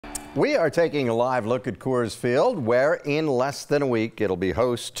We are taking a live look at Coors Field, where in less than a week it'll be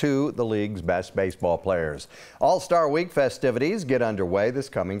host to the league's best baseball players. All-Star Week festivities get underway this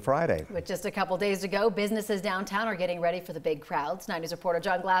coming Friday. With just a couple days to go, businesses downtown are getting ready for the big crowds. 9 News reporter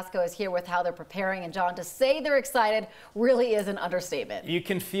John Glasgow is here with how they're preparing. And John, to say they're excited really is an understatement. You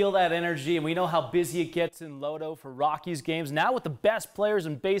can feel that energy, and we know how busy it gets in Lodo for Rockies games. Now with the best players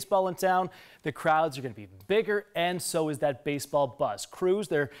in baseball in town, the crowds are going to be bigger, and so is that baseball buzz. Crews,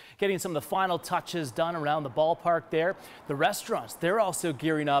 they're getting some of the final touches done around the ballpark there. The restaurants, they're also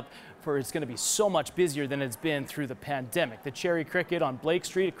gearing up for it's going to be so much busier than it's been through the pandemic. The Cherry Cricket on Blake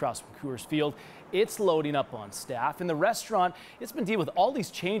Street across from Coors Field, it's loading up on staff. In the restaurant, it's been dealing with all these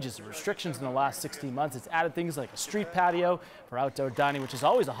changes and restrictions in the last 16 months. It's added things like a street patio for outdoor dining, which is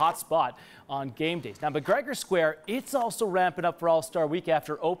always a hot spot on game days. Now, McGregor Square, it's also ramping up for All-Star Week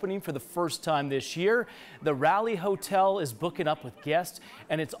after opening for the first time this year. The Raleigh Hotel is booking up with guests,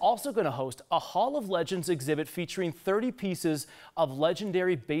 and it's also going to host a Hall of Legends exhibit featuring 30 pieces of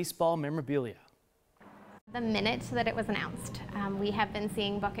legendary baseball memorabilia. The minute that it was announced, we have been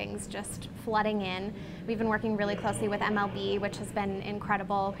seeing bookings just flooding in. We've been working really closely with MLB, which has been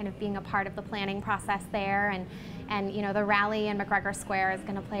incredible, kind of being a part of the planning process there. And you know, the Raleigh and McGregor Square is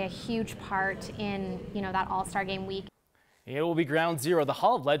going to play a huge part in, you know, that All-Star Game week. It will be ground zero. The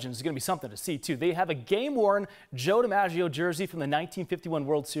Hall of Legends is going to be something to see, too. They have a game-worn Joe DiMaggio jersey from the 1951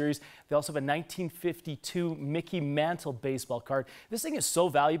 World Series. They also have a 1952 Mickey Mantle baseball card. This thing is so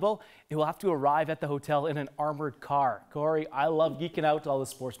valuable, it will have to arrive at the hotel in an armored car. Corey, I love geeking out all the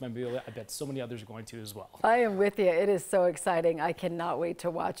sports memorabilia. I bet so many others are going to as well. I am with you. It is so exciting. I cannot wait to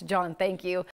watch. John, thank you.